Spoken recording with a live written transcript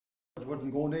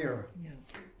wouldn't go near. No.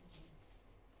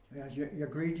 Yeah, you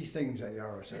greedy things, they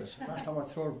are, says. Last time I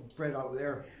threw bread out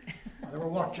there, and they were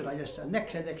watching, the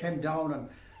next day they came down, and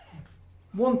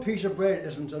one piece of bread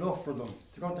isn't enough for them.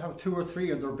 They're going to have 2 or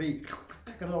 3 in their beak,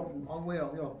 picking it up all the way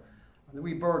up, you know. And the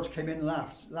wee birds came in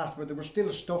last, but there was still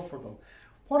stuff for them.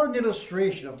 What an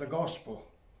illustration of the gospel.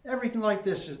 Everything like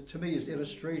this, to me, is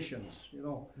illustrations, you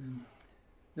know.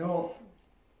 You know,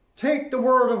 take the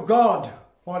word of God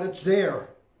while it's there.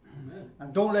 Amen.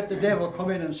 And don't let the devil come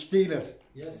in and steal it.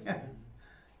 Yes. You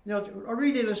know, it's a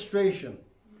real illustration.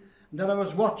 And then I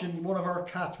was watching one of our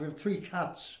cats. We have 3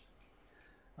 cats.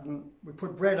 And we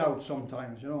put bread out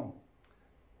sometimes, you know.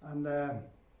 And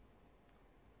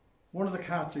one of the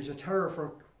cats, he's a terror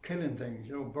for killing things,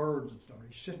 you know, birds and stuff.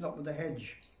 He's sitting up in the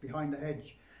hedge, behind the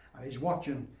hedge, and he's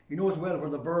watching. He knows well where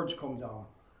the birds come down.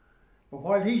 But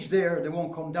while he's there, they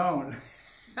won't come down.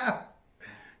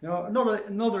 You know,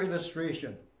 another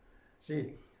illustration.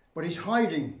 See, but he's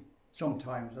hiding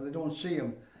sometimes, and they don't see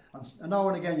him. And now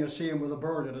and again, you'll see him with a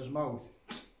bird in his mouth.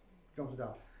 Comes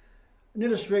down. An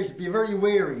illustration: be very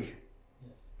wary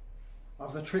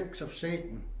of the tricks of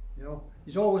Satan. You know,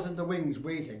 he's always in the wings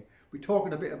waiting. We're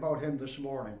talking a bit about him this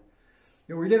morning.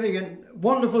 You know, we're living in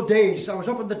wonderful days. I was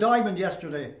up at the Diamond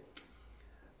yesterday,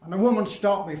 and a woman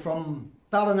stopped me from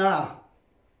Ballina,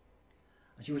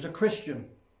 and she was a Christian.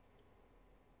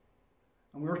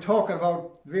 And we were talking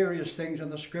about various things in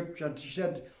the scripture, and she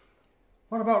said,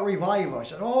 "What about revival?" I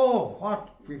said, "Oh,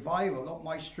 what revival? Up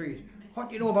my street. What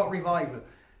do you know about revival?"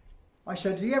 I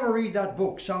said, "Do you ever read that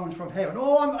book, Sounds from Heaven?"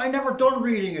 "Oh, I never done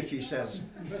reading it," she says.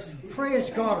 Praise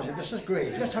God. I said, "This is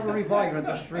great. Let's have a revival in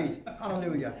the street."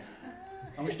 Hallelujah.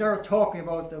 And we started talking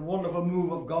about the wonderful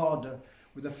move of God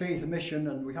with the faith mission,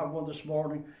 and we have one this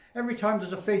morning. Every time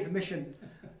there's a faith mission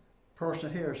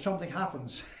person here, something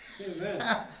happens. Amen.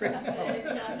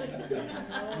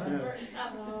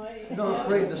 I'm not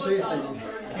afraid to say things.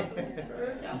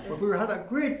 But we had a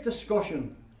great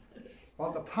discussion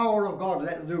about the power of God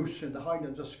let loose in the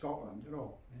Highlands of Scotland, you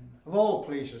know, of all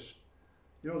places.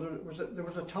 You know, there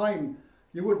was a time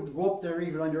you wouldn't go up there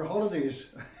even on your holidays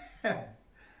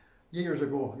years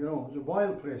ago, you know. It was a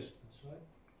wild place. That's right.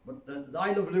 But the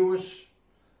Isle of Lewis,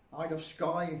 Isle of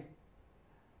Skye,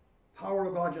 power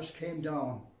of God just came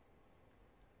down,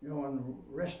 you know, and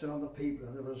rested on the people,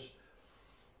 and there was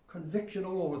conviction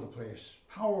all over the place.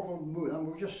 Powerful move. And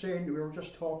we were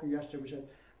just talking yesterday, we said,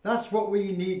 that's what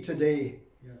we need today.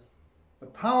 Yes. The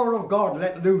power of God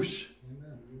let loose.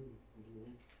 Amen.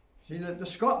 See,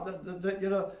 you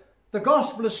know, the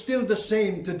gospel is still the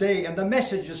same today, and the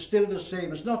message is still the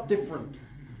same. It's not different.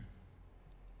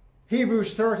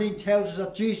 Hebrews 13 tells us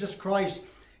that Jesus Christ,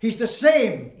 He's the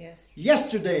same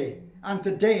yesterday and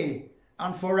today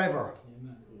and forever.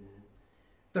 Amen.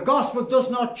 The gospel does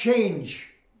not change,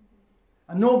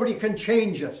 and nobody can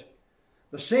change it.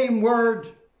 The same word,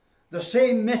 the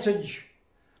same message,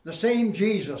 the same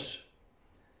Jesus.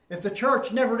 If the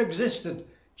church never existed,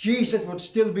 Jesus would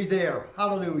still be there.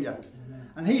 Hallelujah.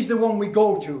 Amen. And He's the one we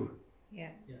go to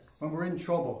when we're in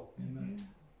trouble. Amen.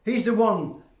 He's the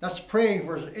one that's praying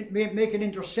for us, making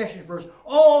intercession for us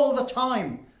all the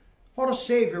time. What a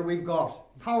Saviour we've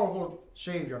got. Powerful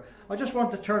Saviour. I just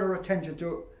want to turn our attention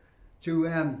to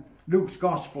Luke's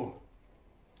Gospel.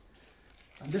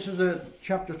 And this is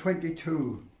chapter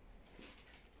 22,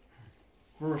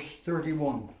 verse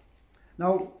 31.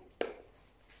 Now,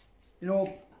 you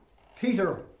know,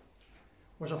 Peter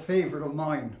was a favourite of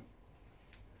mine.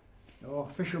 You know,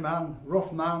 fisherman,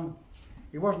 rough man.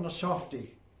 He wasn't a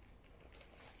softie.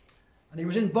 And he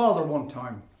was in bother one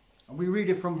time. And we read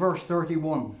it from verse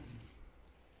 31.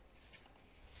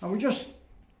 And we just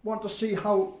want to see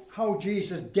how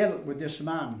Jesus dealt with this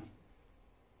man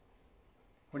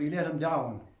when He let him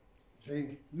down.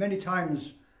 See, many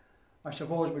times, I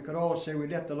suppose we could all say we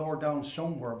let the Lord down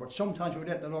somewhere, but sometimes we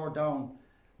let the Lord down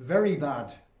very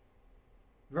bad.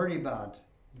 Very bad,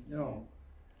 you know.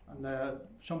 And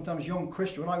sometimes young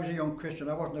Christian, when I was a young Christian,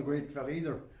 I wasn't a great fella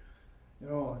either. You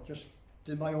know, I just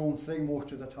did my own thing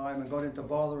most of the time and got into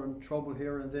bother and trouble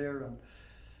here and there, and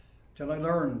till I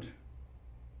learned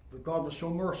that God was so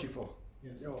merciful.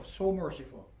 Yes. You know, so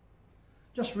merciful.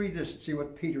 Just read this and see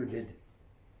what Peter did.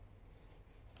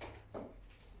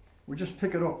 We just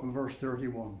pick it up in verse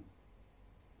 31.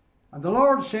 And the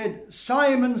Lord said,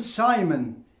 "Simon,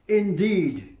 Simon,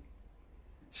 indeed,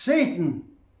 Satan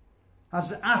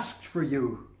has asked for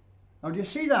you." Now, do you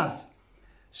see that?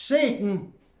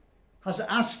 Satan has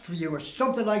asked for you. It's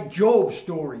something like Job's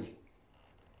story.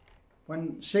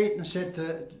 When Satan said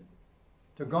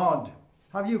to God,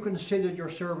 "Have you considered your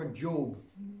servant Job?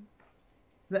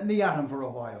 Let me at him for a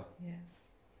while." Yeah.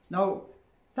 Now,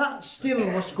 That still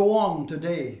must go on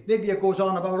today. Maybe it goes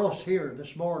on about us here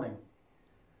this morning.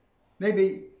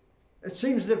 Maybe it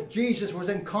seems as if Jesus was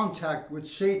in contact with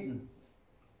Satan.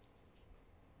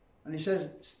 And he says,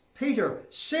 Peter,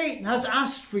 Satan has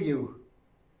asked for you.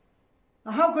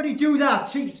 Now how could he do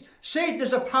that? See, Satan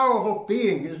is a powerful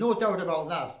being. There's no doubt about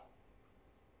that.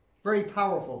 Very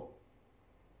powerful.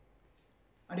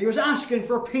 And he was asking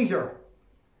for Peter.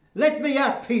 Let me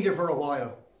at Peter for a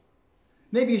while.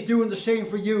 Maybe he's doing the same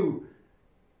for you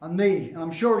and me. And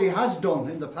I'm sure he has done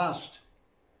in the past.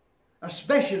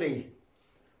 Especially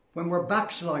when we're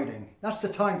backsliding. That's the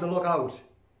time to look out.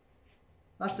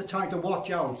 That's the time to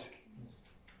watch out.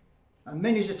 And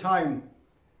many's the time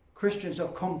Christians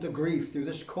have come to grief through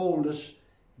this coldness,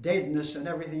 deadness and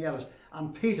everything else.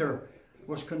 And Peter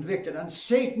was convicted. And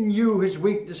Satan knew his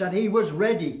weakness and he was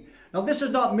ready. Now this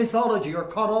is not mythology or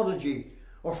cosmology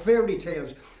or fairy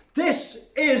tales. This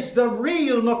is the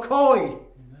real McCoy.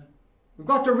 Amen. We've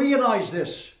got to realise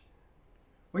this.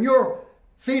 When you're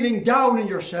feeling down in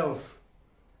yourself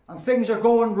and things are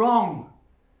going wrong,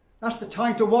 that's the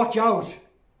time to watch out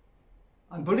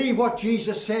and believe what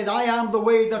Jesus said. I am the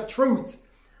way, the truth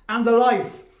and the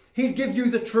life. He'll give you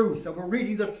the truth. And we're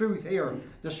reading the truth here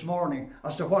this morning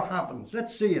as to what happens.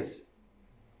 Let's see it.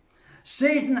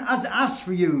 Satan has asked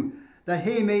for you that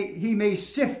he may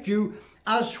sift you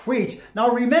as wheat.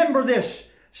 Now remember this.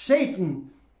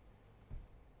 Satan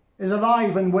is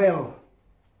alive and well.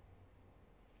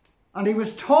 And he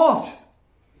was taught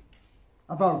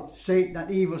about Satan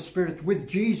and evil spirits with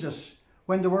Jesus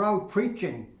when they were out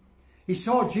preaching. He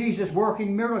saw Jesus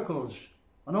working miracles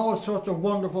and all sorts of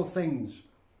wonderful things,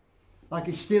 like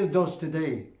he still does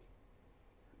today.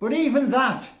 But even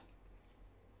that,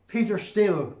 Peter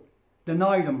still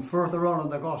denied him further on in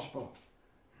the gospel.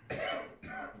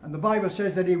 And the Bible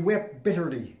says that he wept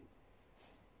bitterly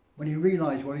when he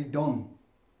realized what he'd done.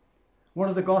 One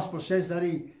of the Gospels says that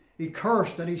he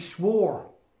cursed and he swore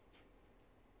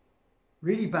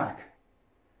really back.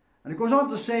 And it goes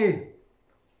on to say,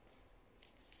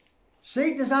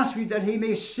 Satan has asked you that he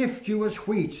may sift you as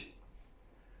wheat,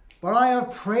 but I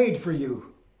have prayed for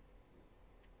you.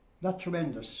 That's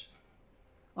tremendous.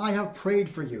 I have prayed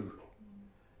for you.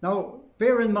 Now,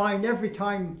 bear in mind, every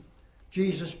time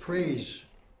Jesus prays,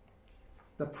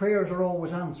 the prayers are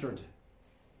always answered.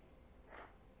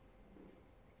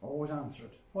 Always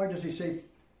answered. Why does he say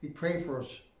he'd pray for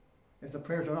us if the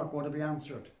prayers are not going to be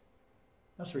answered?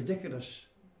 That's ridiculous.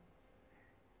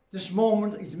 This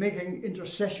moment he's making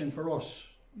intercession for us.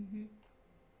 Mm-hmm.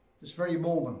 This very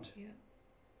moment. Yeah.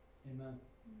 Amen.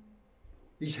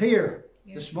 He's here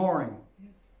this morning.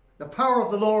 Yes. The power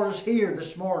of the Lord is here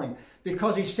this morning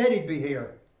because he said he'd be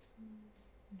here.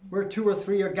 Where 2 or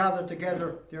 3 are gathered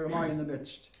together, there am I in the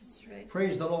midst. That's right.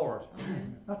 Praise the Lord.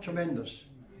 Amen. That's tremendous.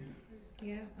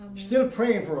 Yeah, amen. Still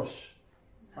praying for us.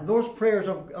 And those prayers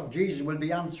of Jesus will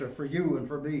be answered for you and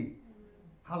for me.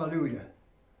 Hallelujah.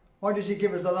 Why does he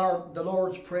give us the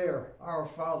Lord's Prayer? Our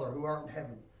Father who art in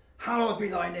heaven, hallowed be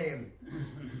thy name.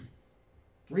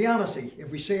 Reality,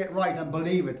 if we say it right and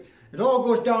believe it. It all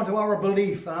goes down to our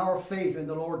belief and our faith in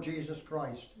the Lord Jesus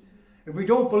Christ. If we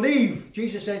don't believe,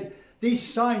 Jesus said,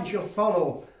 these signs shall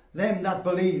follow them that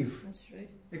believe. That's right.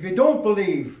 If you don't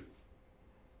believe,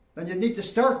 then you need to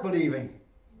start believing.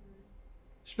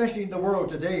 Especially in the world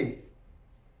today.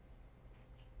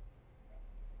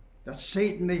 That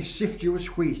Satan may sift you as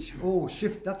wheat. Oh,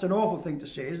 sift, that's an awful thing to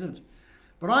say, isn't it?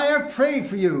 But I have prayed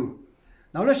for you.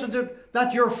 Now listen to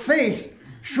that your faith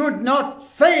should not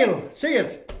fail. See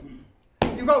it?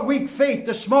 You've got weak faith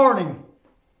this morning.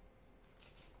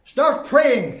 Start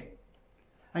praying.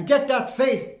 And get that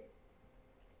faith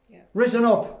risen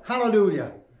up.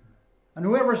 Hallelujah. And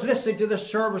whoever's listening to this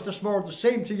service this morning, the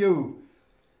same to you.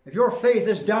 If your faith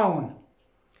is down.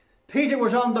 Peter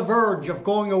was on the verge of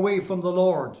going away from the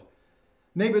Lord.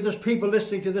 Maybe there's people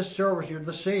listening to this service, you're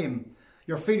the same.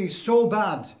 You're feeling so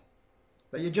bad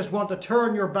that you just want to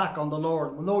turn your back on the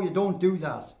Lord. Well, no, you don't do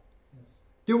that. Yes.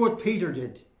 Do what Peter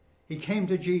did. He came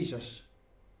to Jesus.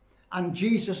 And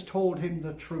Jesus told him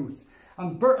the truth.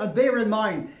 And bear in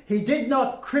mind, he did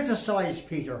not criticize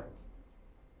Peter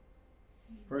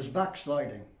for his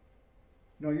backsliding.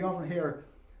 You know, you often hear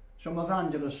some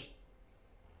evangelists,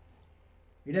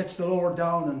 he lets the Lord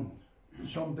down and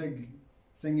some big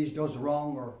thing he does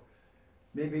wrong, or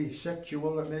maybe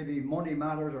sexual, or maybe money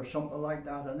matters or something like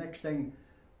that. The next thing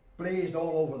blazed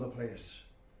all over the place.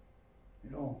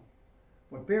 You know.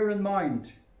 But bear in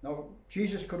mind, now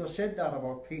Jesus could have said that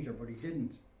about Peter, but he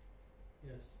didn't.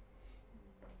 Yes.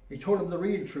 He told him the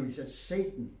real truth. He said,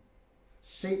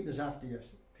 Satan is after you,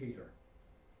 Peter.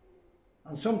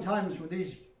 And sometimes with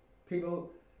these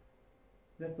people,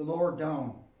 let the Lord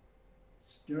down.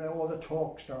 You know, all the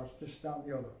talk starts, this, that, and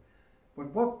the other. But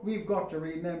what we've got to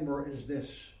remember is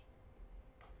this.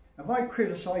 If I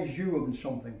criticise you on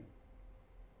something,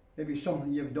 maybe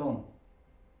something you've done,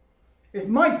 it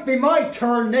might be my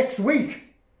turn next week.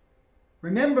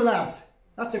 Remember that.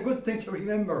 That's a good thing to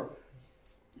remember.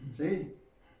 See?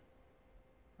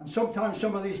 And sometimes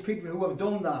some of these people who have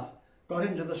done that got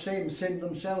into the same sin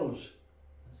themselves.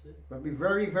 That's it. But be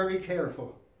very, very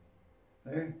careful.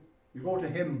 Eh? You go to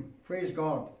him, praise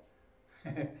God.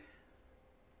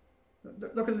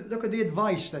 Look at the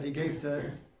advice that he gave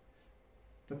to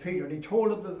Peter. And he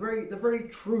told him the very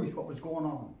truth, what was going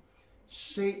on.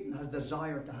 Satan has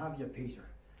desired to have you, Peter,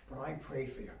 but I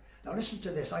prayed for you. Now listen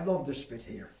to this. I love this bit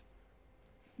here.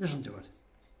 Listen to it.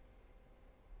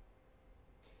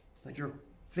 That your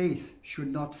faith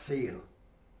should not fail.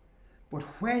 But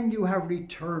when you have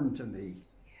returned to me,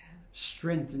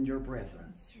 strengthen your brethren.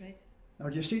 That's right. Now,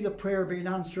 do you see the prayer being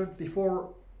answered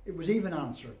before it was even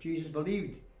answered? Jesus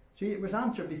believed. See, it was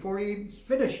answered before he even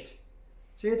finished.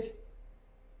 See it?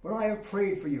 But I have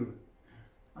prayed for you.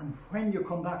 And when you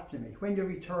come back to me, when you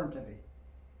return to me,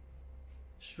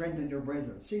 strengthen your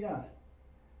brethren. See that?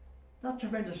 That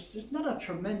tremendous, it's not a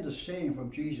tremendous saying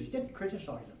from Jesus. He didn't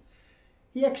criticize him.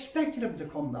 He expected him to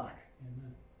come back.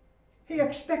 Amen. He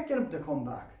expected him to come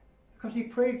back because he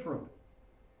prayed for him.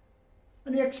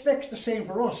 And he expects the same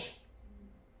for us.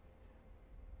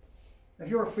 If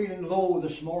you're feeling low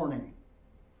this morning,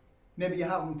 maybe you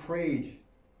haven't prayed,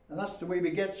 and that's the way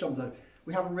we get something.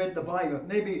 We haven't read the Bible.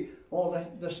 Maybe all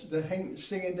the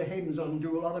singing the hymns doesn't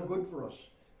do a lot of good for us.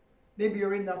 Maybe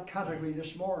you're in that category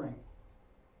this morning.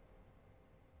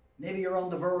 Maybe you're on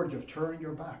the verge of turning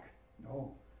your back.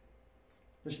 No.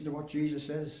 Listen to what Jesus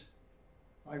says.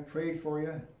 I prayed for you,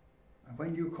 and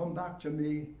when you come back to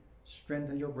me,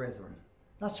 strengthen your brethren.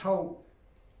 That's how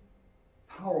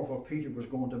powerful Peter was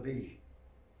going to be.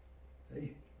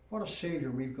 See? What a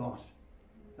Saviour we've got.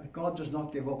 That God does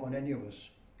not give up on any of us.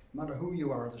 No matter who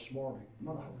you are this morning.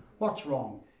 No matter what's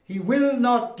wrong. He will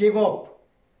not give up.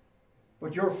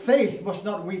 But your faith must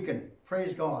not weaken.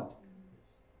 Praise God.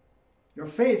 Your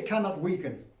faith cannot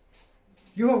weaken.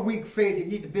 You have weak faith. You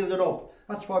need to build it up.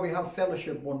 That's why we have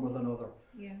fellowship one with another.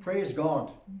 Yeah. Praise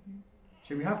God.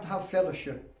 See, we have to have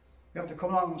fellowship. We have to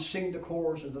come along and sing the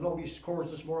choruses. The lovely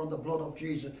chorus this morning, the blood of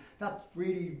Jesus. That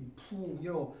really, you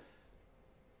know,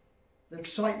 the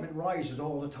excitement rises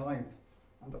all the time.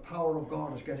 And the power of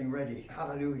God is getting ready.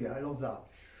 Hallelujah. I love that.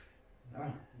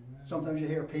 Sometimes you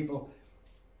hear people,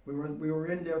 we were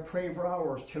in there praying for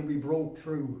hours till we broke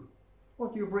through.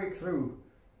 What do you break through?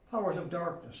 Powers of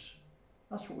darkness.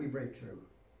 That's what we break through.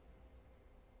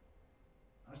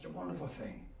 That's a wonderful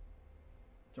thing.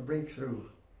 To break through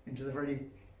into the very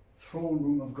throne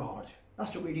room of God.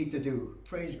 That's what we need to do.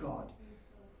 Praise God.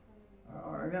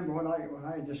 I remember when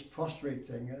I had this prostrate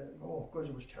thing, because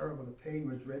it was terrible, the pain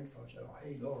was dreadful. I said, oh,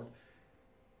 hey Lord,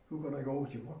 who could I go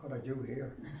to? What could I do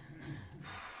here?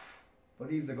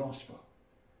 Believe the gospel.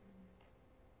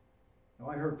 Now,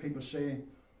 I heard people saying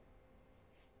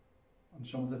on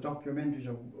some of the documentaries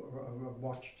I've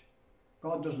watched,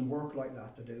 God doesn't work like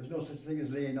that today. There's no such thing as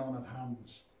laying on of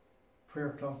hands.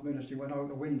 Prayer cloth ministry went out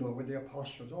the window with the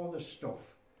apostles, all this stuff.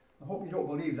 I hope you don't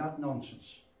believe that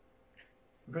nonsense.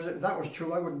 Because if that was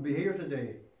true, I wouldn't be here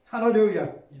today.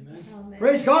 Hallelujah. Amen. Amen.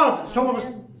 Praise God. Some of us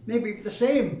Amen. may be the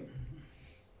same.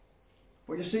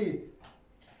 But you see,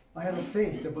 I had a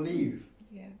faith to believe.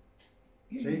 Yeah.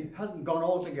 See, it hasn't gone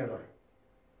all together.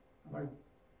 And I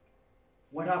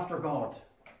went after God.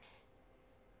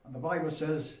 And the Bible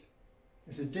says,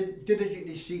 if you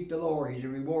diligently seek the Lord, He's a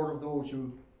rewarder of those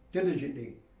who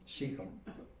diligently seek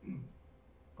Him.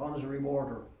 God is a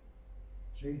rewarder.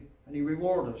 See? And He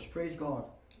rewards us. Praise God.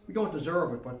 We don't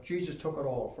deserve it, but Jesus took it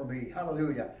all for me.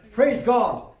 Hallelujah. Praise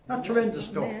God. That's tremendous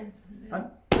stuff. Amen.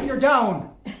 And you're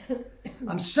down.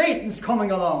 And Satan's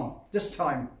coming along this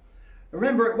time.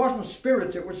 Remember, it wasn't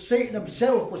spirits, it was Satan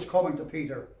himself was coming to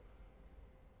Peter.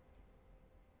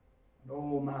 And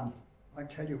oh man, I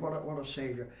tell you, what a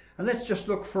Saviour. And let's just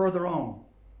look further on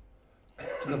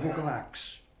to the book of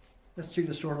Acts. Let's see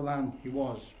the sort of man he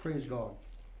was. Praise God.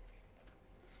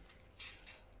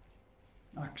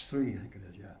 Acts 3, I think it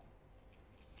is, yeah.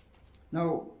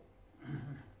 Now,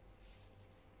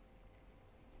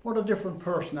 what a different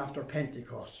person after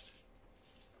Pentecost.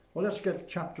 Well, let's get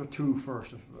chapter 2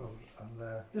 first, and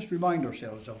just remind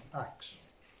ourselves of Acts.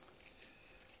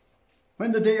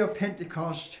 When the day of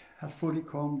Pentecost had fully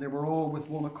come, they were all with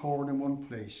one accord in one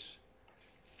place.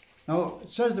 Now,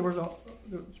 it says there was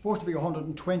supposed to be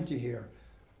 120 here,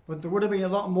 but there would have been a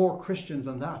lot more Christians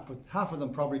than that, but half of them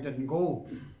probably didn't go.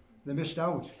 They missed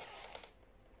out.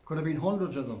 Could have been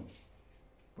hundreds of them,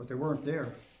 but they weren't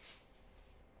there.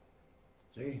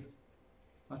 See?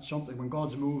 That's something when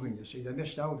God's moving, you see. They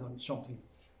missed out on something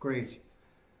great.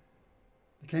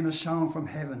 There came a sound from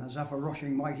heaven as of a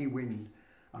rushing mighty wind,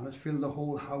 and it filled the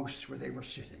whole house where they were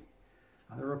sitting.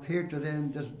 And there appeared to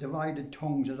them divided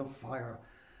tongues as of fire,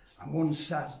 and one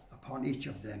sat upon each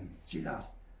of them. See that?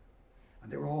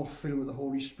 And they were all filled with the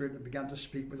Holy Spirit and began to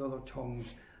speak with other tongues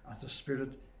as the Spirit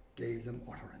gave them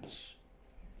utterance.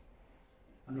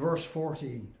 And verse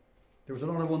 14, there was a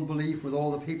lot of unbelief with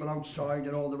all the people outside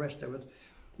and all the rest of it.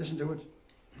 Listen to it.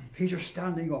 Peter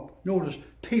standing up. Notice,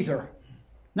 Peter.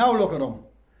 Now look at him.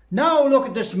 Now look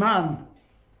at this man,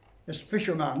 this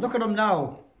fisherman. Look at him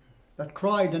now, that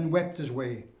cried and wept his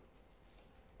way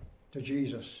to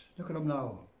Jesus. Look at him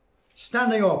now.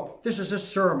 Standing up. This is his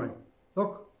sermon.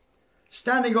 Look.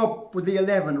 Standing up with the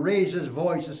 11, raised his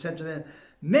voice and said to them,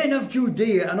 Men of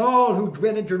Judea and all who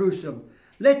dwell in Jerusalem,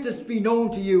 let this be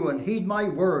known to you and heed my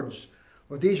words.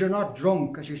 For these are not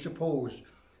drunk, as you suppose,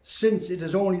 since it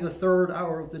is only the 3rd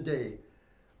hour of the day.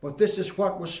 But this is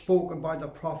what was spoken by the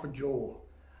prophet Joel.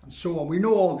 And so on. We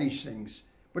know all these things.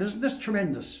 But isn't this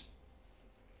tremendous?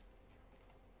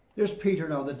 There's Peter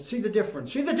now. See the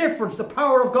difference. See the difference the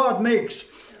power of God makes.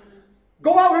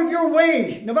 Go out of your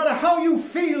way. No matter how you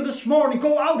feel this morning,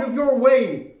 go out of your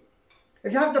way.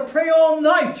 If you have to pray all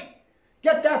night,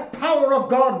 get that power of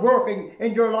God working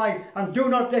in your life and do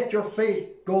not let your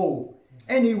faith go.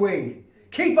 Anyway,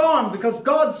 keep on because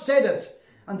God said it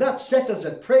and that settles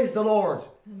it. Praise the Lord.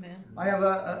 Amen. I have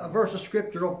a verse of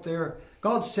scripture up there.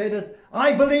 God said it.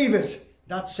 I believe it.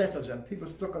 That settles it. People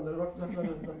stuck on the look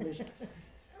at this.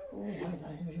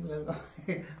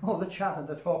 Oh, the chat and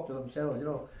the talk to themselves, you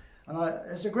know. And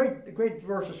it's a great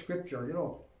verse of scripture, you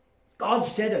know. God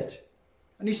said it.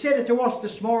 And he said it to us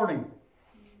this morning.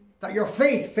 That your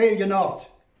faith fail you not.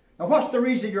 Now what's the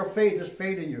reason your faith is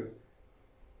failing you?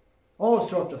 All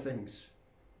sorts of things.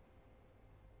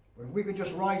 But if we could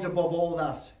just rise above all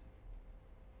that.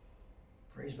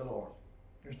 Praise the Lord.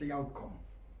 There's the outcome.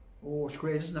 Oh, it's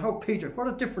great, isn't it? How Peter, what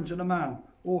a difference in a man.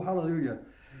 Oh, hallelujah.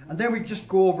 And then we just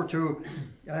go over to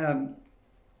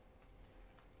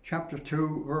chapter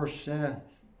 2, verse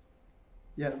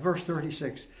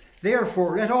 36.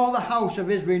 Therefore, let all the house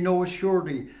of Israel know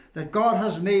assuredly that God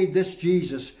has made this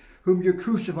Jesus, whom you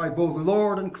crucified, both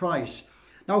Lord and Christ.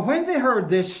 Now when they heard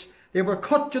this, they were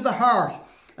cut to the heart,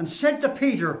 and said to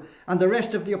Peter and the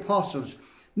rest of the apostles,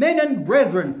 Men and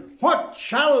brethren, what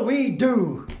shall we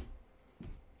do?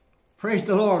 Praise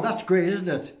the Lord. That's great, isn't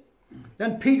it?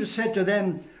 Then Peter said to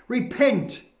them,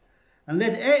 Repent, and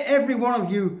let every one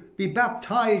of you be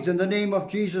baptized in the name of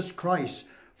Jesus Christ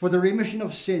for the remission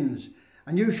of sins,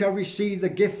 and you shall receive the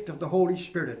gift of the Holy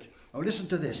Spirit. Now listen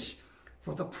to this.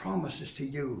 For the promise is to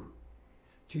you,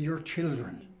 to your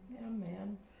children,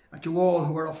 Amen. and to all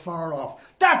who are afar off.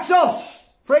 That's us!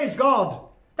 Praise God!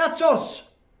 That's us!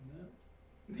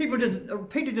 Peter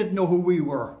didn't know who we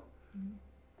were.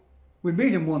 We'd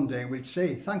meet him one day and we'd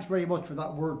say, Thanks very much for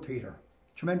that word, Peter.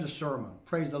 Tremendous sermon.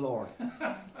 Praise the Lord.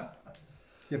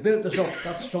 You built us up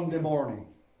that Sunday morning.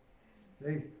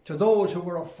 See? To those who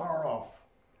were afar off.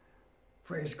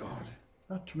 Praise God.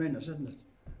 That's tremendous, isn't it?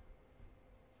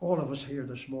 All of us here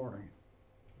this morning.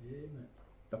 Amen.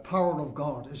 The power of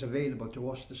God is available to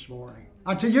us this morning.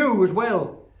 And to you as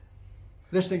well.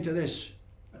 Listening to this.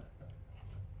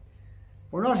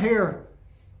 We're not here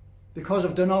because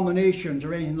of denominations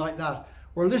or anything like that.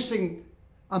 We're listening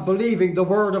and believing the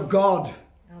word of God.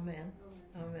 Amen.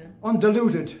 Amen.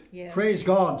 Undiluted. Yes. Praise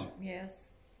God.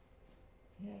 Yes.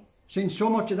 Yes. Seen so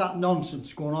much of that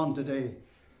nonsense going on today.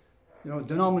 You know,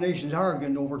 denominations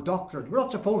arguing over doctrine. We're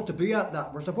not supposed to be at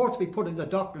that. We're supposed to be putting the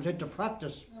doctrines into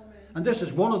practice. Amen. And this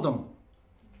is one of them.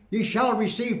 Ye shall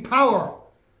receive power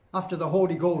after the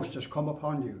Holy Ghost has come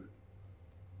upon you.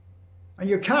 And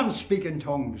you can speak in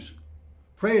tongues.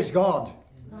 Praise God.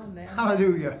 Amen.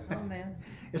 Hallelujah. Amen.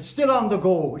 It's still on the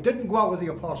go. It didn't go out with the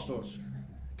apostles.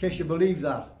 In case you believe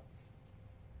that.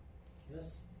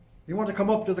 Yes. You want to come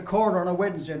up to the corner on a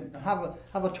Wednesday and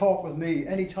have a talk with me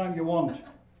anytime you want.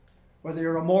 Whether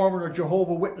you're a Mormon or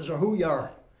Jehovah's Witness or who you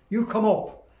are. You come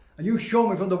up and you show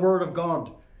me from the Word of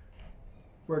God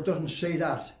where it doesn't say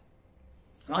that.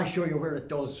 And I show you where it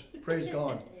does. Praise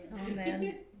God.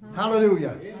 Amen.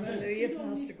 Hallelujah. Hallelujah,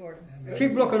 Pastor Gordon.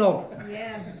 Keep looking up.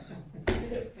 Yeah.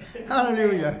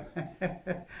 Hallelujah.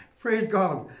 Praise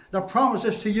God. The promise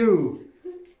is to you.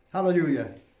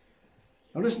 Hallelujah.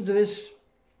 Now listen to this.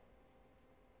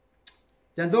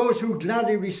 Then those who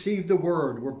gladly received the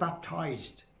word were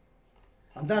baptized.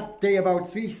 And that day about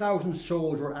 3,000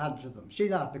 souls were added to them. See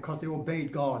that? Because they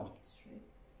obeyed God.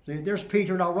 See, there's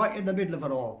Peter now right in the middle of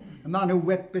it all. A man who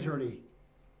wept bitterly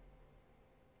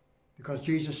because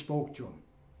Jesus spoke to him.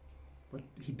 But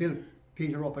he built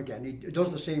Peter up again. He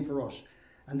does the same for us.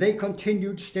 And they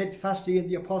continued steadfastly in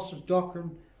the apostles'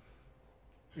 doctrine,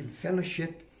 in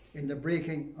fellowship, in the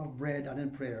breaking of bread, and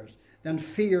in prayers. Then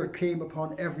fear came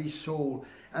upon every soul,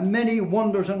 and many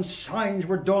wonders and signs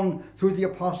were done through the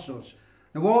apostles.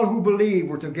 Now all who believed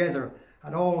were together,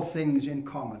 had all things in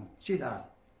common. See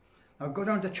that? Now go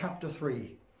down to chapter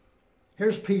 3.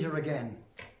 Here's Peter again.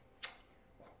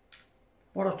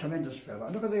 What a tremendous fellow.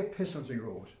 Look at the epistles he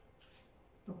wrote.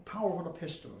 The powerful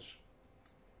epistles.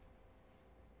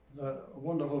 The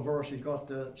wonderful verse he's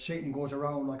got, Satan goes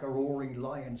around like a roaring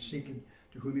lion seeking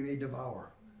to whom he may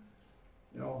devour.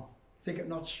 You know, think it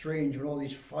not strange when all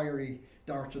these fiery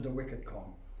darts of the wicked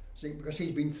come. See, because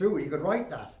he's been through it, he could write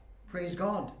that. Praise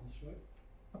God. That's right.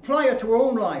 Apply it to our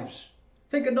own lives.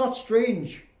 Think it not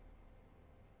strange.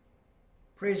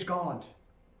 Praise God.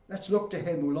 Let's look to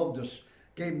him who loved us,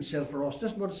 gave himself for us.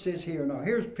 This is what it says here now.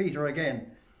 Here's Peter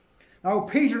again. Now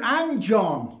Peter and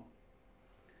John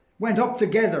went up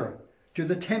together to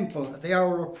the temple at the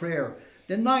hour of prayer.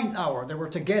 The 9th hour they were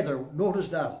together. Notice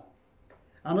that.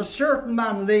 And a certain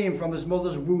man lame from his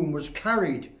mother's womb was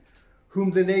carried, whom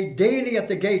they laid daily at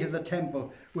the gate of the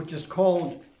temple, which is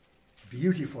called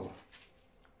Beautiful,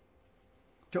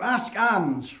 to ask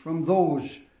alms from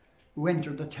those who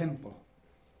entered the temple.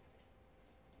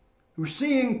 Who,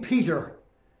 seeing Peter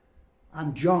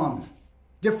and John,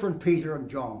 different Peter and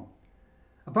John,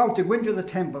 about to go into the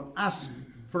temple, asked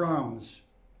for alms.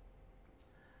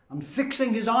 And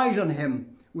fixing his eyes on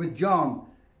him with John,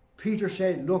 Peter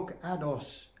said, look at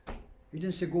us. He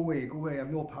didn't say, go away, I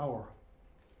have no power.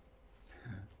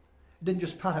 He didn't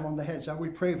just pat him on the head and say,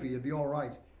 we'll pray for you, you'll be all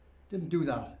right. Didn't do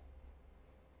that.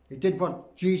 He did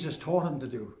what Jesus taught him to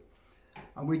do.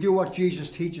 And we do what Jesus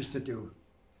teaches to do.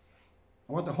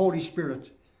 And what the Holy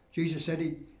Spirit, Jesus said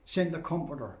he'd send the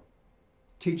Comforter,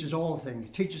 teaches all things,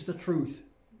 teaches the truth.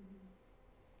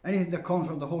 Anything that comes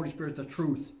from the Holy Spirit, the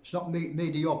truth. It's not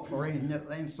made up or anything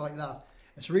else like that.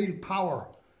 It's real power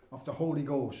of the Holy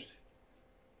Ghost.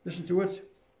 Listen to it.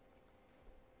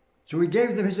 So he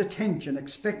gave them his attention,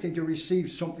 expecting to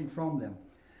receive something from them.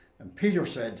 And Peter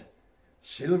said,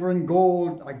 silver and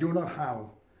gold I do not have,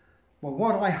 but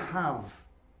what I have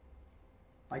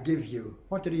I give you.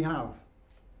 What did he have?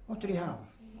 What did he have?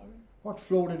 What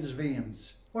flowed in his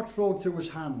veins? What flowed through his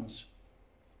hands?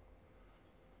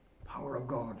 Power of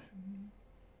God.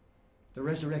 The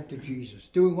resurrected Jesus,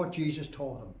 doing what Jesus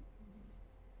taught him.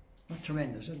 That's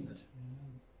tremendous, isn't it?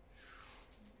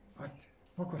 But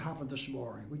what could happen this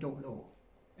morning? We don't know.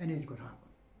 Anything could happen.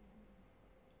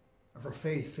 If our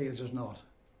faith fails us not.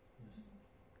 Yes.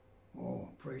 Oh,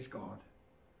 praise God.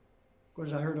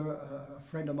 Because I heard a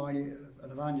friend of mine,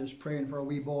 an evangelist, praying for a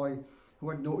wee boy who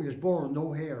he was born with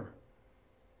no hair.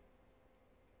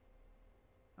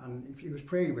 And he was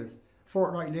prayed with. A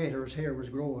fortnight later, his hair was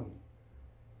growing.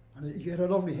 And he had a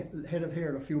lovely head of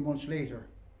hair a few months later.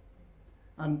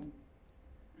 And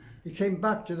he came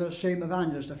back to the same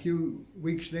evangelist a few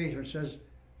weeks later and says,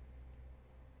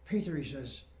 Peter, he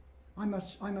says, I'm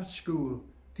at school.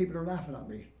 People are laughing at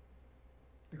me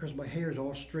because my hair is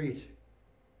all straight.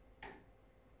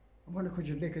 I wonder, could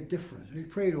you make it different? And he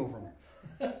prayed over him.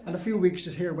 And a few weeks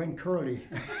his hair went curly.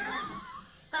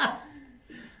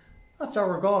 That's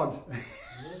our God.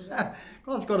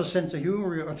 God's got a sense of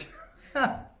humour.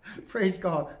 Praise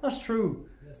God. That's true.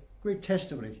 Yes. Great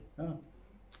testimony. You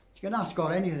can ask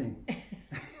God anything.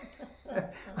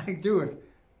 I do it.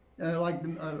 Like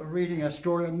reading a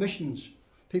story on missions.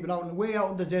 People way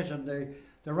out in the desert,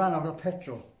 they ran out of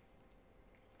petrol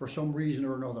for some reason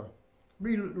or another.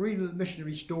 Real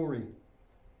missionary story.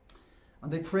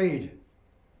 And they prayed.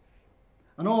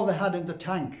 And all they had in the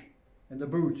tank, in the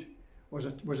boot, was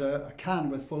a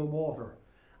can full of water.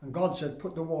 And God said,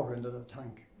 put the water into the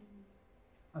tank.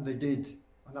 And they did.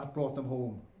 And that brought them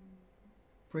home.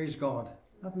 Praise God.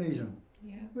 That's amazing.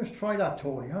 Yeah. Let's try that,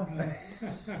 Tony, huh?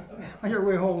 On your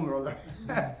way home, brother.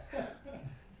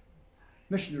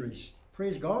 Missionaries.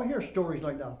 Praise God. I hear stories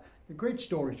like that. They're great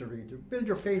stories to read. To build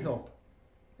your faith up.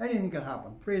 Anything can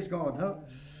happen. Praise God, huh?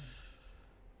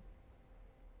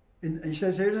 He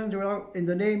says here, in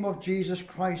the name of Jesus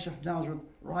Christ of Nazareth,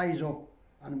 rise up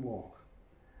and walk.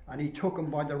 And he took him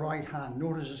by the right hand.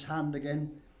 Notice his hand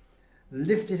again.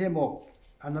 Lifted him up.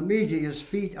 And immediately his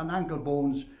feet and ankle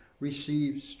bones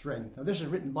received strength. Now this is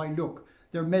written by Luke.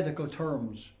 They're medical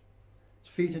terms.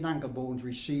 His feet and ankle bones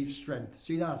received strength.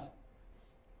 See that?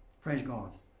 Praise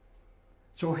God.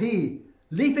 So he,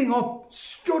 leaping up,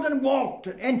 stood and walked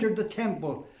and entered the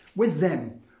temple with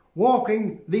them,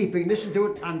 walking, leaping, listen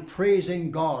to it, and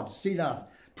praising God. See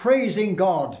that? Praising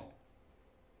God.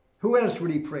 Who else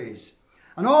would he praise?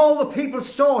 And all the people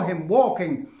saw him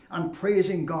walking and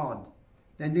praising God.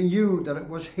 Then they knew that it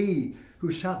was he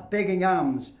who sat begging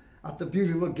alms at the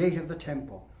beautiful gate of the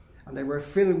temple. And they were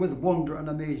filled with wonder and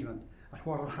amazement at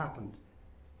what had happened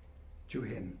to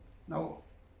him. Now,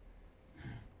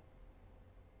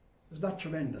 is that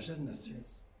tremendous, isn't it?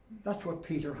 Yes. That's what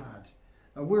Peter had.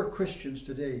 And we're Christians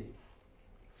today,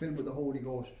 filled with the Holy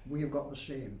Ghost. We have got the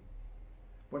same.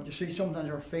 But you see, sometimes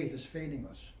our faith is failing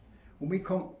us. When we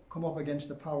come up against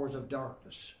the powers of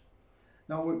darkness.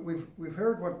 Now, we've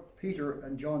heard what Peter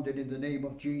and John did in the name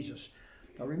of Jesus.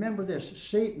 Now, remember this.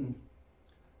 Satan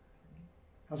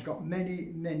has got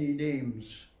many, many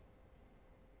names.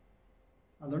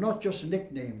 And they're not just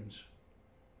nicknames.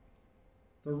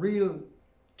 They're real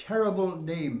terrible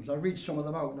names. I'll read some of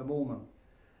them out in a moment.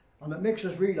 And it makes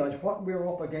us realize what we're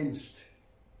up against.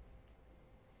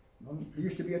 There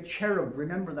used to be a cherub,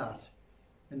 remember that,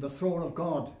 in the throne of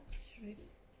God.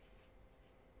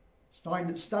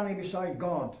 Standing beside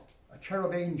God, a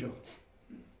cherub angel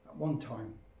at one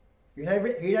time. He had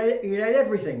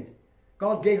everything.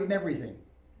 God gave him everything.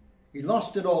 He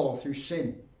lost it all through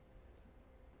sin.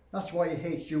 That's why he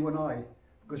hates you and I,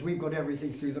 because we've got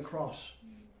everything through the cross.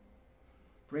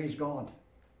 Praise God.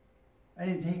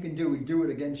 Anything he can do, he'd do it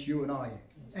against you and I.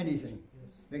 Anything.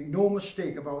 Make no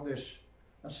mistake about this.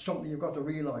 That's something you've got to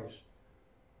realize.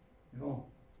 You know,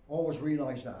 always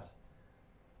realize that.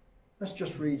 Let's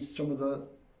just read some of the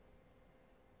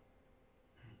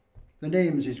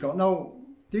names he's got. Now,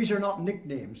 these are not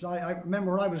nicknames. I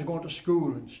remember when I was going to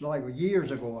school in Sligo years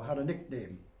ago, I had a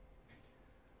nickname.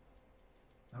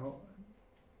 Now,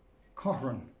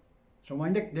 Cocoran. So my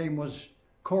nickname was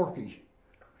Corky.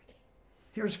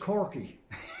 Here's Corky.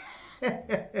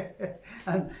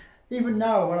 And even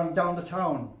now when I'm down the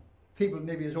town, people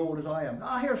maybe as old as I am,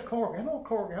 here's Corky. Hello,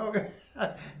 Corky.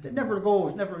 It never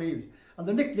goes, never leaves. And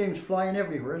the nicknames flying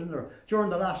everywhere, isn't there? During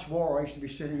the last war, I used to be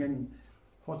sitting in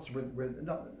huts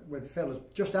with fellas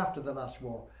just after the last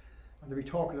war, and they'd be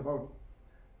talking about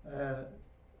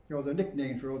you know, the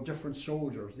nicknames for all different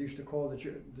soldiers. They used to call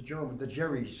the German the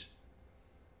Jerrys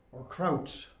or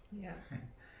Krauts. Yeah.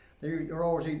 They're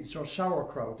always eating sort of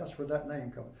sauerkraut. That's where that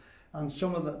name comes. And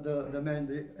some of the men,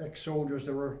 the ex-soldiers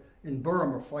that were in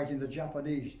Burma fighting the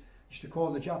Japanese, used to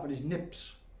call the Japanese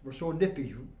nips. They were so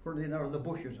nippy, running out of the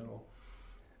bushes and all.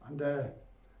 And the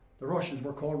Russians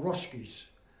were called Ruskies,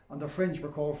 and the French were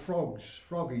called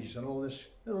Froggies, and all this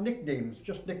little nicknames,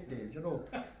 just nicknames, you know.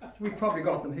 We've probably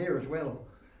got them here as well,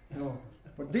 you know.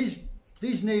 But these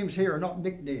names here are not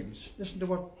nicknames. Listen to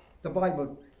what the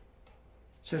Bible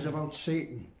says about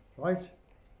Satan, right?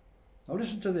 Now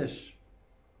listen to this.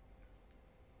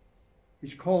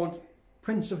 He's called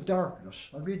Prince of Darkness.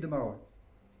 I'll read them out.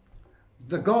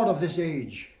 The God of this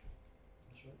age.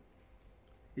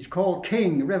 He's called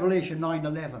King, Revelation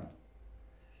 9:11.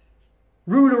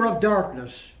 Ruler of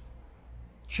darkness,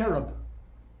 Cherub.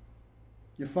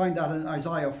 You find that in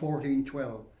Isaiah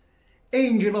 14:12.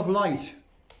 Angel of light,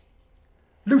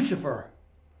 Lucifer.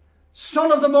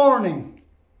 Son of the morning,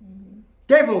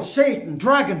 Devil, Satan,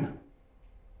 Dragon.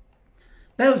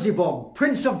 Beelzebub,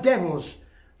 Prince of devils,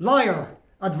 Liar,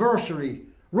 Adversary,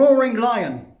 Roaring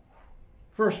Lion.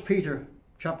 1 Peter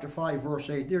chapter 5 verse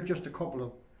 8. They're just a couple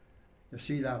of, you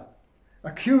see that.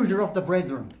 Accuser of the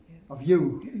brethren, of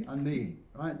you and me,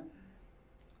 right?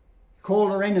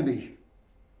 Called our enemy,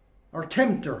 our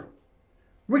tempter,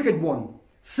 wicked one,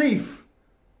 thief,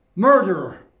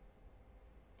 murderer.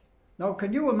 Now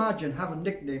can you imagine having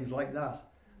nicknames like that?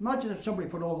 Imagine if somebody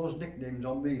put all those nicknames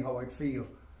on me, how I'd feel.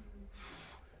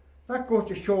 That goes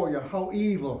to show you how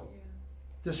evil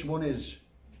this one is.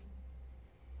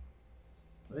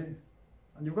 Right?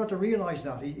 And you've got to realise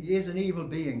that. He is an evil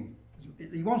being.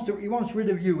 He wants rid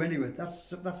of you anyway. That's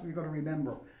what you've got to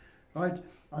remember. Right?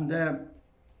 And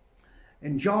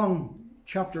in John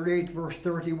chapter 8 verse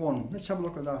 31. Let's have a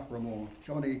look at that for a moment.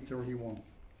 John 8:31.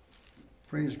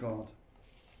 Praise God.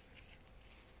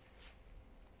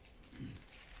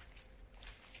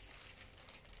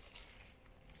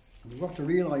 We've got to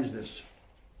realise this.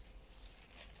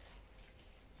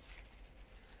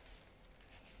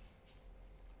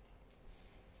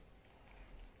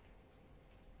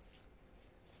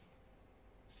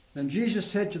 Then Jesus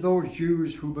said to those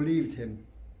Jews who believed him,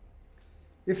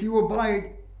 if you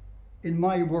abide in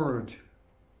my word,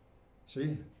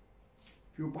 see,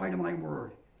 if you abide in my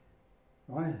word,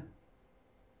 right,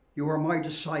 you are my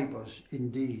disciples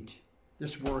indeed.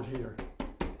 This word here.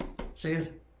 See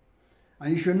it?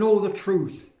 And you shall know the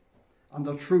truth, and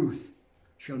the truth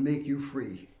shall make you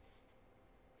free.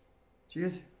 See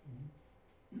it?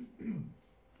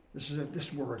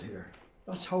 This word here.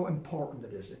 That's how important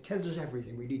it is. It tells us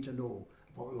everything we need to know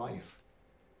about life.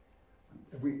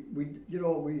 If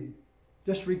we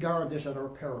disregard this at our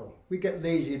peril. We get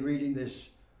lazy in reading this.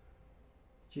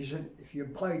 Jesus said, if you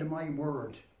abide in my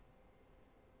word,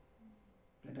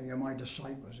 then you're my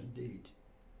disciples indeed.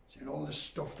 See, all this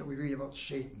stuff that we read about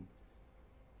Satan,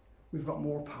 we've got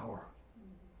more power.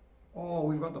 Oh,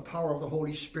 we've got the power of the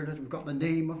Holy Spirit. We've got the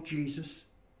name of Jesus.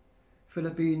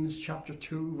 Philippians chapter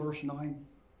 2, verse 9.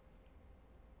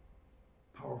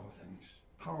 Powerful things.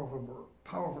 Powerful word.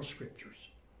 Powerful scriptures.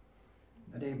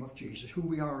 In the name of Jesus. Who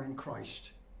we are in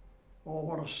Christ. Oh,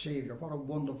 what a Saviour. What a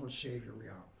wonderful Saviour we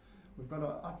are. We've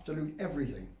got absolute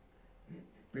everything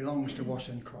belongs to us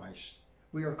in Christ.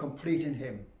 We are complete in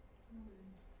Him.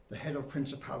 The head of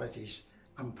principalities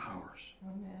and powers.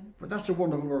 Amen. But that's a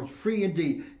wonderful word. Free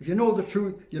indeed. If you know the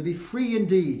truth, you'll be free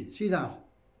indeed. See that?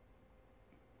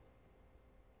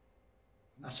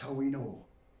 That's how we know.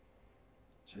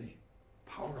 See?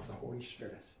 Power of the Holy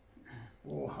Spirit.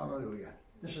 Oh, hallelujah.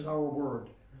 This is our word.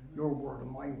 Your word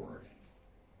and my word.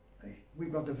 Hey,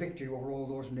 we've got the victory over all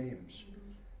those names.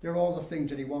 They're all the things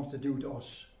that He wants to do to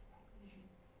us.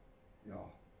 You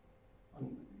know.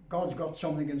 And God's got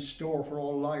something in store for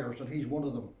all liars, and He's one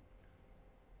of them.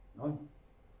 No?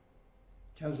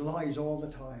 Tells lies all the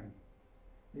time.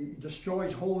 He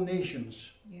destroys whole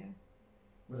nations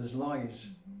with his lies.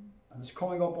 And it's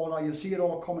coming up all now. You'll see it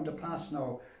all coming to pass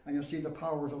now. And you'll see the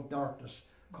powers of darkness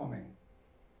coming.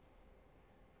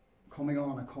 Coming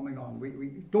on and coming on.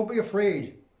 We don't be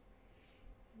afraid.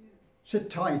 Sit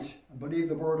tight and believe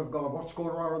the word of God. What's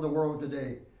going on in the world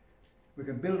today? We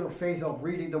can build our faith up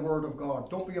reading the word of God.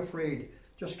 Don't be afraid.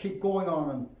 Just keep going on,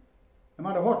 and no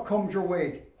matter what comes your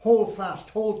way, hold fast,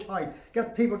 hold tight.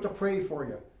 Get people to pray for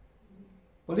you.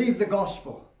 Believe the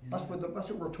gospel. That's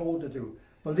what we're told to do.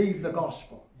 Believe the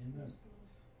gospel. Amen.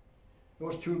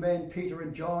 Those two men, Peter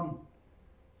and John,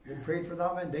 they prayed for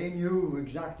that man. They knew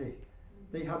exactly.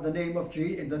 They had the name of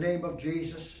in the name of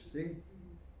Jesus. See?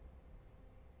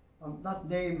 And that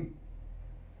name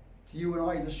to you and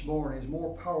I this morning is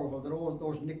more powerful than all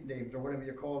those nicknames or whatever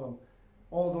you call them.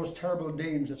 All those terrible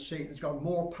names that Satan's got,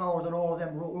 more power than all of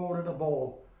them rolled in a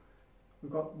ball.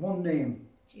 We've got one name.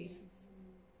 Jesus.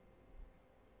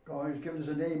 God has given us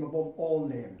a name above all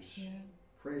names. Yeah.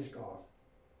 Praise God.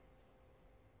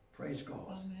 Praise God.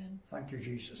 Amen. Thank you,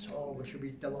 Jesus. Oh, we should be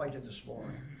delighted this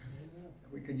morning.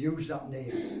 We can use that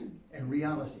name in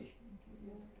reality.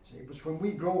 See, it was when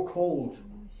we grow cold,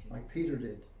 like Peter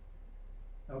did.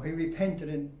 Now, he repented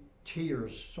in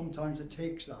tears. Sometimes it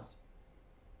takes that.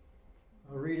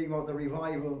 I'm reading about the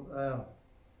revival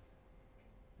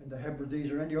in the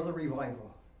Hebrides or any other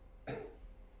revival. And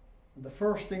the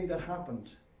first thing that happened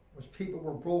was people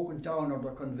were broken down under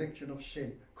conviction of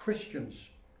sin. Christians.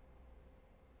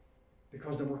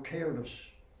 Because they were careless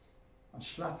and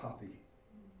slap happy.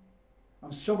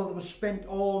 And some of them spent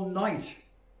all night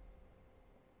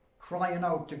crying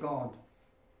out to God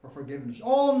for forgiveness.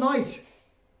 All night.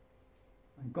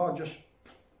 And God just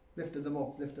lifted them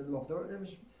up, lifted them up. It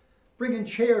was bringing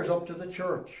chairs up to the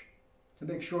church to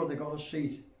make sure they got a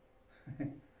seat.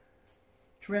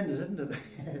 Tremendous, isn't it?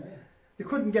 They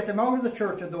couldn't get them out of the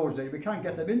church in those days. We can't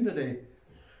get them in today.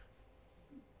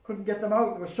 Couldn't get them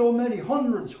out. There were so many,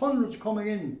 hundreds coming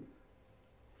in.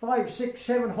 500, 600,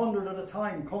 700 at a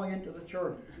time coming into the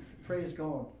church. Praise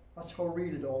God. That's how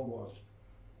real it all was.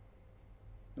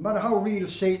 No matter how real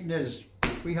Satan is,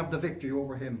 we have the victory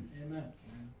over him. Amen.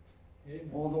 Amen.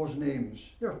 All those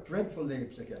names. They're dreadful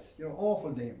names to get. They're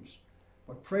awful names.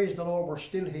 But praise the Lord, we're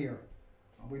still here.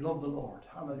 And we love the Lord.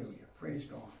 Hallelujah. Praise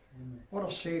God. Amen. What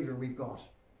a Saviour we've got.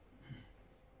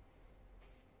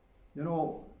 You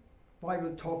know, the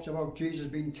Bible talks about Jesus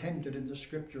being tempted in the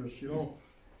scriptures, you know.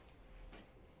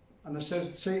 And it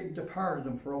says Satan departed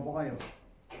him for a while.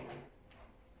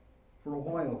 For a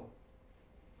while.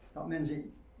 That means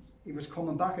he was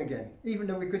coming back again. Even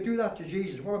though we could do that to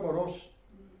Jesus, what about us?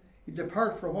 He'd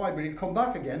depart for a while, but he'd come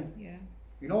back again. Yeah.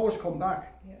 He'd always come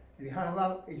back. Yeah. And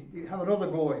he'd have another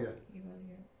go at you. You will,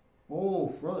 yeah. Oh,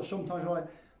 brother, sometimes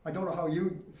I don't know how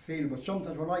you feel, but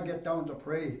sometimes when I get down to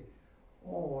pray,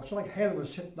 oh, it's like hell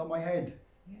was sitting on my head.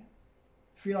 Yeah.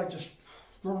 I feel like just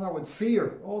running out with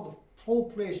fear. Oh, the whole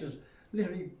place is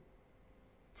literally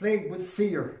plagued with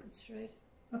fear. That's right.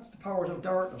 That's the powers of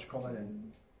darkness coming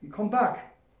in. You come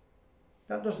back.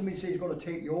 That doesn't mean say he's going to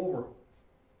take you over.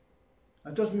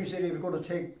 That doesn't mean say he was going to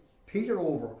take Peter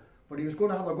over, but he was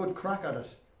going to have a good crack at it.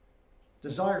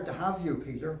 Desired to have you,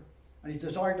 Peter, and he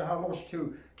desired to have us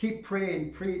to keep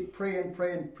praying, pray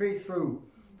through,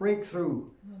 break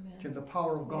through, Amen. till the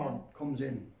power of God comes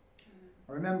in.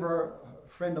 I remember a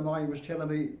friend of mine was telling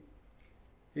me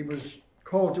he was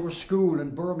called to a school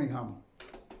in Birmingham,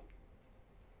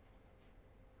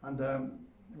 and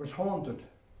it was haunted.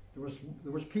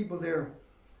 There was people there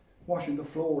washing the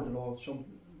floors and all, some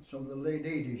of the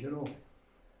ladies, you know,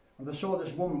 and they saw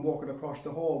this woman walking across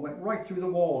the hall, went right through the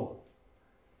wall,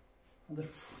 and they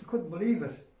couldn't believe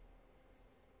it.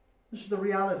 This is the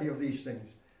reality of these things.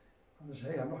 And they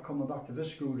say, hey, I'm not coming back to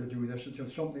this school to do this until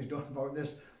something's done about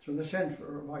this. So they sent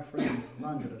for my friend,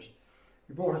 evangelist.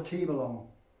 He brought a team along,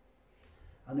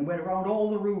 and they went around all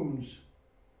the rooms,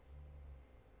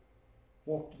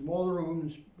 walked in all the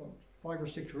rooms, about 5 or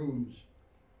 6 rooms.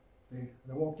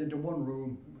 They walked into one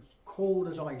room. It was cold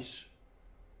as ice.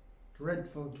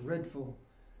 Dreadful, dreadful,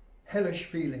 hellish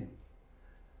feeling.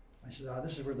 I said,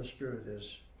 this is where the Spirit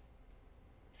is.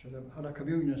 So they had a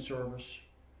communion service,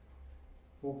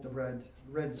 broke the bread,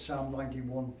 read Psalm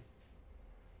 91,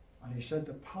 and he said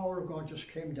the power of God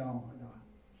just came down like that.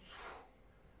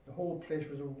 The whole place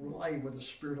was alive with the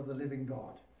Spirit of the living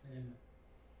God. Amen.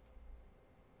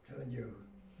 I'm telling you,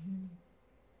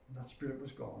 that Spirit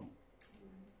was gone.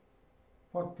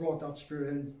 What brought that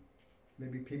Spirit in?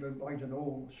 Maybe people, I don't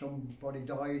know, somebody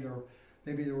died, or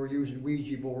maybe they were using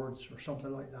Ouija boards or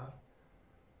something like that.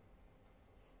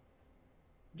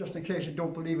 Just in case you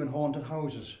don't believe in haunted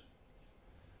houses,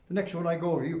 the next one I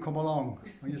go to, you come along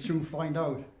and you'll soon find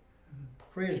out.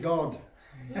 Praise God.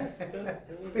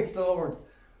 Praise the Lord.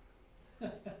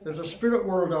 There's a spirit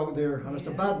world out there, and it's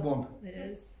the bad one. It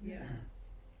is, yeah.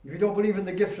 If you don't believe in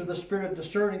the gifts of the Spirit,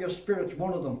 discerning of spirits,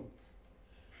 one of them.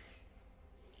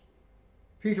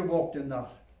 Peter walked in that.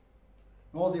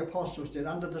 All the apostles did,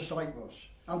 and the disciples,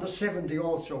 and the 70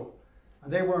 also.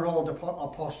 And they weren't all the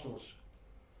apostles.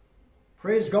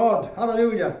 Praise God.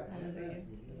 Hallelujah. Hallelujah.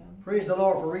 Praise the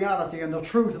Lord for reality and the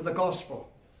truth of the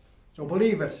gospel. So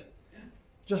believe it.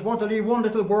 Just want to leave one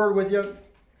little word with you.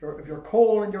 If you're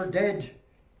cold and you're dead,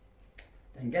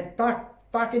 then get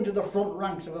back into the front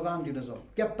ranks of evangelism.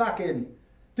 Get back in.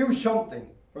 Do something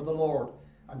for the Lord,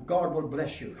 and God will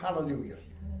bless you. Hallelujah.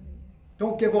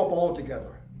 Don't give up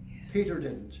altogether. Peter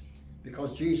didn't,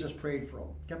 because Jesus prayed for him.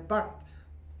 Get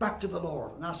back to the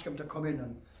Lord and ask him to come in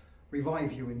and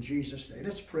revive you in Jesus' name.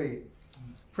 Let's pray.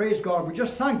 Praise God. We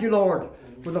just thank you, Lord,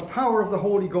 for the power of the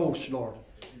Holy Ghost, Lord.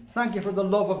 Thank you for the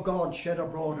love of God shed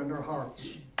abroad in our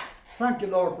hearts. Thank you,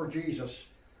 Lord, for Jesus.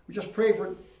 We just pray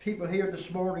for people here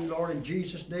this morning, Lord, in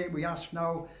Jesus' name. We ask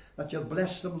now that you'll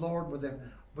bless them, Lord, with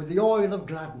the oil of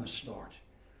gladness, Lord.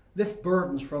 Lift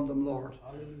burdens from them, Lord.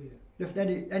 Hallelujah. Lift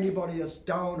anybody that's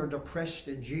down or depressed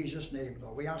in Jesus' name,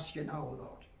 Lord. We ask you now,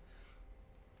 Lord,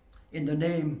 in the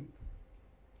name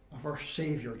of our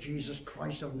Saviour, Jesus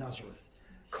Christ of Nazareth,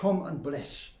 come and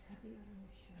bless.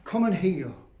 Come and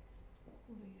heal.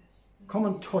 Come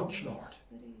and touch, Lord.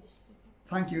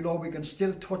 Thank you, Lord, we can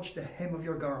still touch the hem of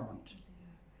your garment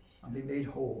and be made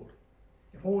whole.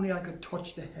 If only I could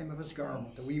touch the hem of his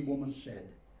garment, the wee woman said.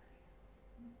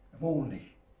 If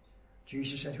only.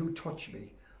 Jesus said, who touched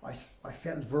me? I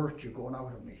felt virtue going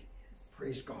out of me.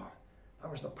 Praise God. That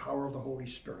was the power of the Holy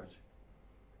Spirit.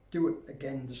 Do it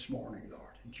again this morning,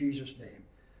 Lord, in Jesus' name.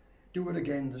 Do it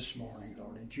again this morning,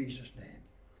 Lord, in Jesus' name.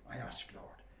 I ask,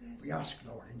 Lord. We ask,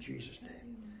 Lord, in Jesus'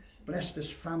 name. Bless this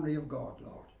family of God,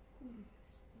 Lord.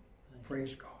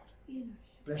 Praise God.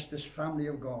 Bless this family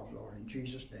of God, Lord, in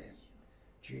Jesus' name.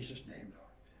 Jesus' name,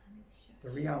 Lord.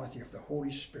 The reality of the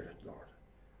Holy Spirit, Lord.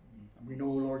 And we know,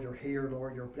 Lord, you're here,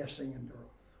 Lord, you're blessing and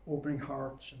you're opening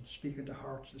hearts and speaking to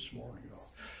hearts this morning, Lord.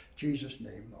 Jesus'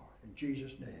 name, Lord. In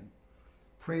Jesus' name.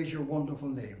 Praise your wonderful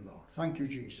name, Lord. Thank you,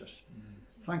 Jesus.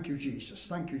 Thank you, Jesus.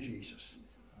 Thank you, Jesus.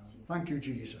 Thank you,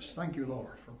 Jesus. Thank you, Lord,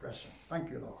 for blessing. Thank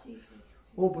you, Lord.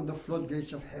 Open the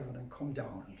floodgates of heaven and come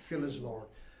down and fill us, Lord,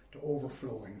 to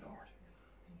overflowing, Lord.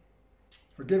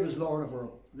 Forgive us, Lord, if we're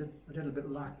a little bit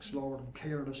lax, Lord, and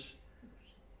careless.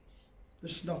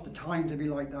 This is not the time to be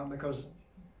like that, because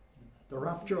the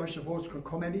rapture, I suppose, could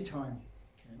come any time.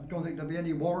 I don't think there'll be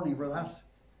any warning for that.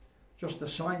 Just the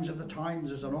signs of the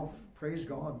times is enough. Praise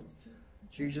God.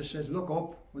 Jesus says, look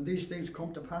up. When these things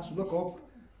come to pass, look up,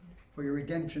 for your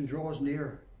redemption draws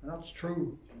near. And that's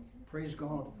true. Praise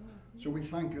God. So we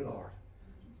thank you, Lord,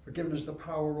 for giving us the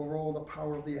power over all the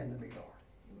power of the enemy, Lord.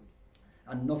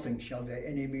 And nothing shall by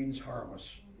any means harm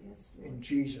us. In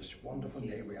Jesus' wonderful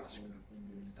name we ask them.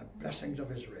 The blessings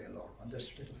of Israel, Lord, on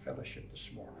this little fellowship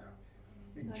this morning.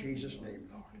 In Jesus' name,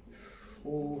 Lord.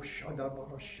 Oh,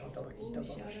 Shadabara, Shadara,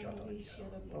 Shadara,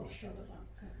 Shadara.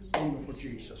 Wonderful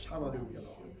Jesus. Hallelujah,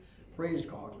 Lord. Praise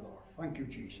God, Lord. Thank you,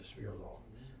 Jesus, for your love.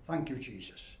 Thank you,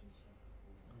 Jesus.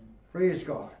 Praise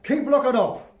God. Keep looking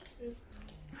up.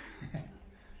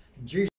 In Jesus'